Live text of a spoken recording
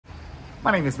My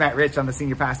name is Matt Rich. I'm the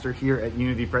senior pastor here at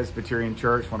Unity Presbyterian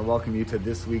Church. I want to welcome you to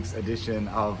this week's edition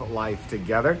of Life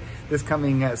Together. This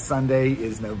coming Sunday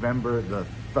is November the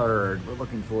 3rd. We're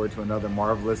looking forward to another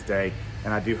marvelous day,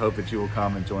 and I do hope that you will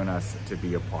come and join us to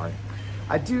be a part.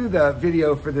 I do the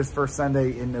video for this first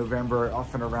Sunday in November,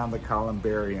 often around the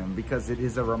columbarium, because it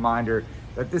is a reminder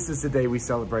that this is the day we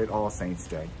celebrate All Saints'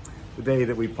 Day. The day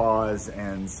that we pause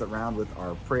and surround with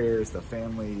our prayers the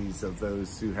families of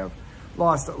those who have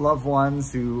lost loved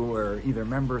ones who are either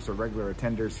members or regular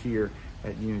attenders here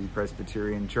at Unity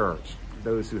Presbyterian Church,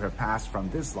 those who have passed from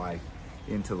this life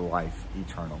into the life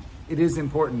eternal. It is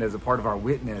important as a part of our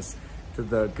witness to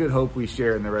the good hope we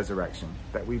share in the resurrection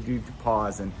that we do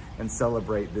pause and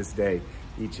celebrate this day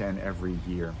each and every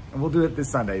year. And we'll do it this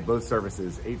Sunday, both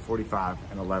services, 8:45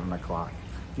 and 11 o'clock.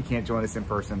 If you can't join us in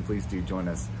person, please do join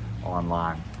us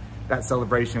online. That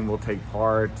celebration will take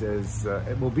part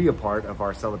it will be a part of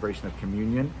our celebration of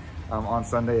communion on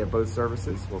Sunday at both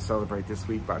services. We'll celebrate this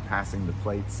week by passing the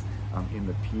plates in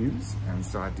the pews. And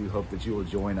so I do hope that you will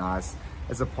join us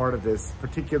as a part of this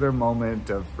particular moment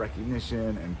of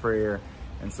recognition and prayer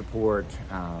and support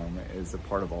as a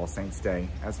part of All Saints' Day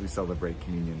as we celebrate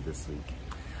communion this week.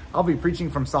 I'll be preaching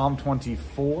from Psalm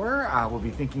 24. We'll be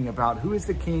thinking about who is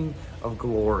the King of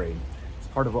Glory.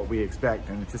 Part of what we expect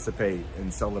and anticipate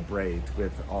and celebrate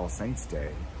with All Saints' Day.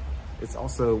 It's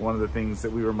also one of the things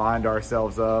that we remind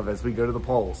ourselves of as we go to the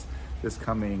polls this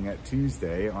coming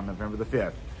Tuesday on November the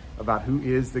 5th about who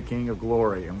is the King of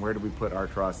Glory and where do we put our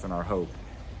trust and our hope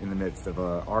in the midst of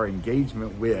our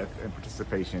engagement with and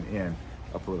participation in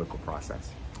a political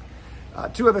process.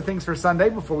 Two other things for Sunday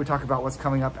before we talk about what's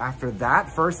coming up after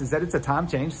that. First is that it's a time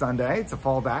change Sunday. It's a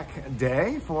fallback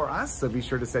day for us, so be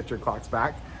sure to set your clocks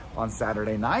back on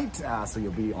Saturday night, so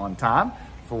you'll be on time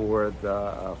for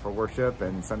worship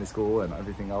and Sunday school and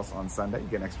everything else on Sunday. You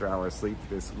get an extra hour of sleep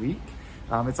this week.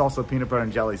 It's also Peanut Butter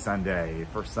and Jelly Sunday,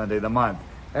 first Sunday of the month.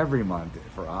 Every month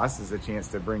for us is a chance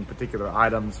to bring particular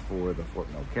items for the Fort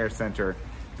Mill Care Center.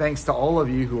 Thanks to all of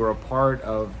you who are a part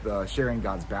of the Sharing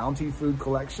God's Bounty food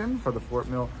collection for the Fort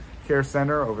Mill Care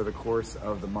Center over the course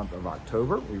of the month of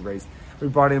October. We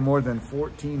brought in more than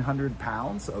 1,400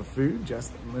 pounds of food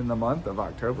just in the month of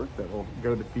October that will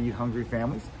go to feed hungry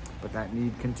families, but that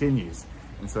need continues.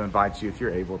 And so I invite you, if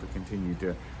you're able, to continue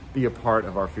to be a part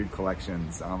of our food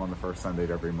collections on the first Sunday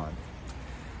of every month.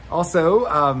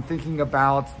 Also, thinking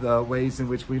about the ways in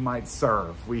which we might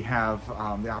serve. We have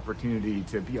the opportunity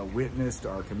to be a witness to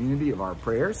our community of our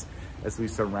prayers as we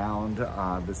surround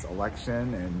this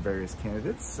election and various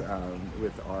candidates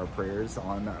with our prayers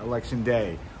on Election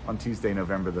Day on Tuesday,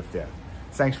 November the 5th.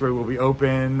 Sanctuary will be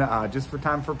open just for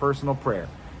time for personal prayer.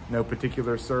 No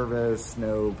particular service,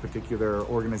 no particular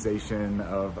organization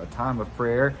of a time of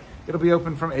prayer. It'll be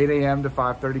open from 8 a.m. to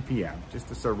 5:30 p.m. just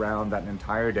to surround that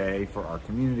entire day for our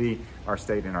community, our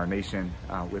state, and our nation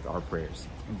with our prayers.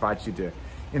 Invite you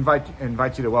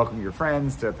to welcome your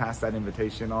friends, to pass that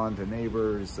invitation on to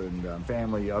neighbors and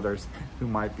family, others who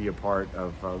might be a part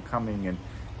of coming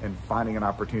and finding an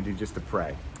opportunity just to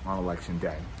pray on Election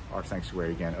Day. Our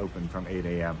sanctuary, again, open from 8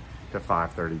 a.m. to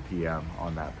 5:30 p.m.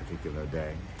 on that particular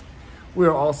day. We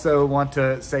also want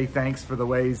to say thanks for the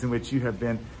ways in which you have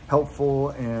been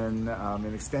helpful in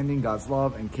extending God's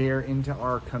love and care into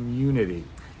our community.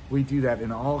 We do that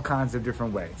in all kinds of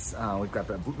different ways. We've got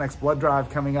the next blood drive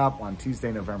coming up on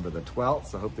Tuesday, November the 12th,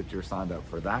 so I hope that you're signed up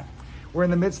for that. We're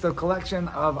in the midst of collection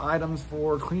of items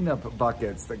for cleanup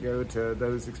buckets that go to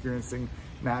those experiencing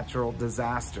natural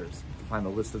disasters. You can find the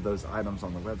list of those items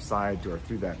on the website or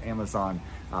through that Amazon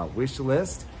wish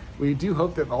list. We do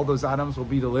hope that all those items will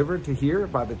be delivered to here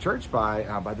by the church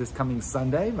by this coming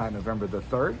Sunday, by November the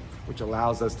 3rd, which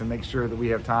allows us to make sure that we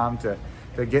have time to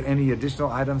get any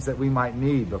additional items that we might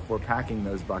need before packing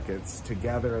those buckets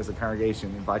together as a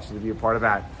congregation. We invite you to be a part of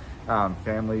that.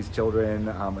 Families, children,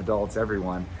 adults,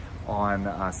 everyone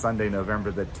on Sunday,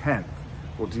 November the 10th.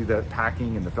 We'll do the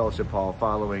packing in the fellowship hall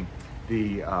following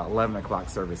the 11 o'clock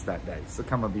service that day. So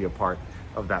come and be a part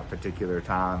of that particular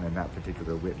time and that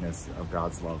particular witness of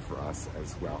God's love for us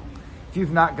as well. If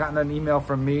you've not gotten an email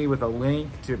from me with a link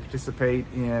to participate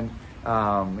in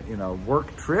a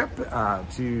work trip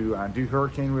to do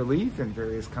hurricane relief in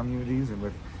various communities and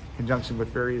with conjunction with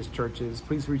various churches,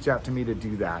 please reach out to me to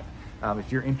do that.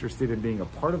 If you're interested in being a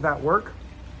part of that work,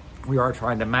 we are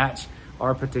trying to match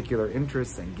our particular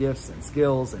interests and gifts and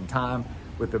skills and time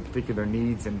with the particular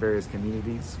needs in various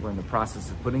communities. We're in the process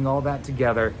of putting all that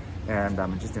together, and I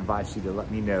just invite you to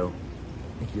let me know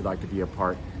if you'd like to be a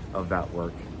part of that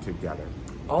work together.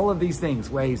 All of these things,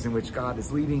 ways in which God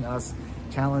is leading us,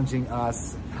 challenging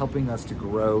us, helping us to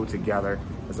grow together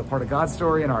as a part of God's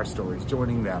story and our stories,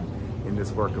 joining them in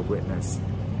this work of witness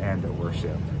and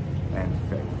worship and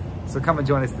faith. So come and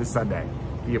join us this Sunday.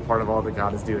 Be a part of all that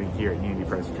God is doing here at Unity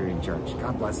Presbyterian Church.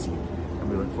 God bless you, and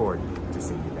we look forward to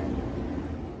seeing you then.